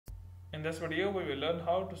In this video, we will learn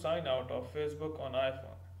how to sign out of Facebook on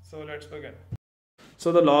iPhone. So let's begin.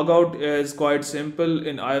 So the logout is quite simple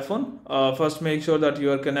in iPhone. First, make sure that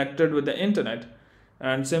you are connected with the internet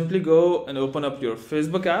and simply go and open up your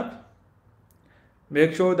Facebook app.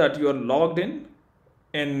 Make sure that you are logged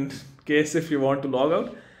in case if you want to log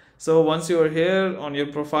out. So once you are here on your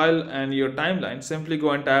profile and your timeline, simply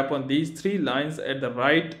go and tap on these three lines at the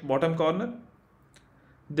right bottom corner.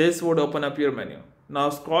 This would open up your menu. Now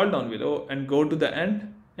scroll down below and go to the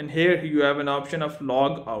end, and here you have an option of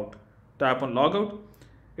log out. Tap on log out.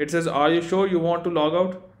 It says, are you sure you want to log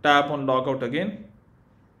out? Tap on log out again.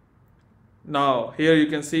 Now here you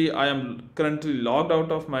can see I am currently logged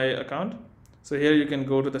out of my account. So here you can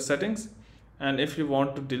go to the settings, and if you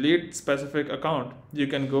want to delete specific account, you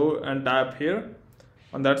can go and tap here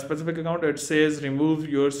on that specific account. It says remove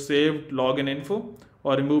your saved login info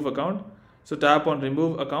or remove account. So tap on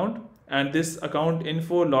remove account, and this account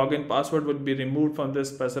info login password will be removed from this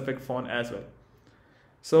specific phone as well.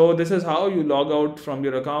 So this is how you log out from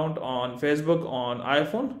your account on Facebook on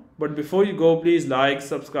iPhone. But before you go, please like,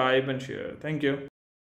 subscribe and share. Thank you.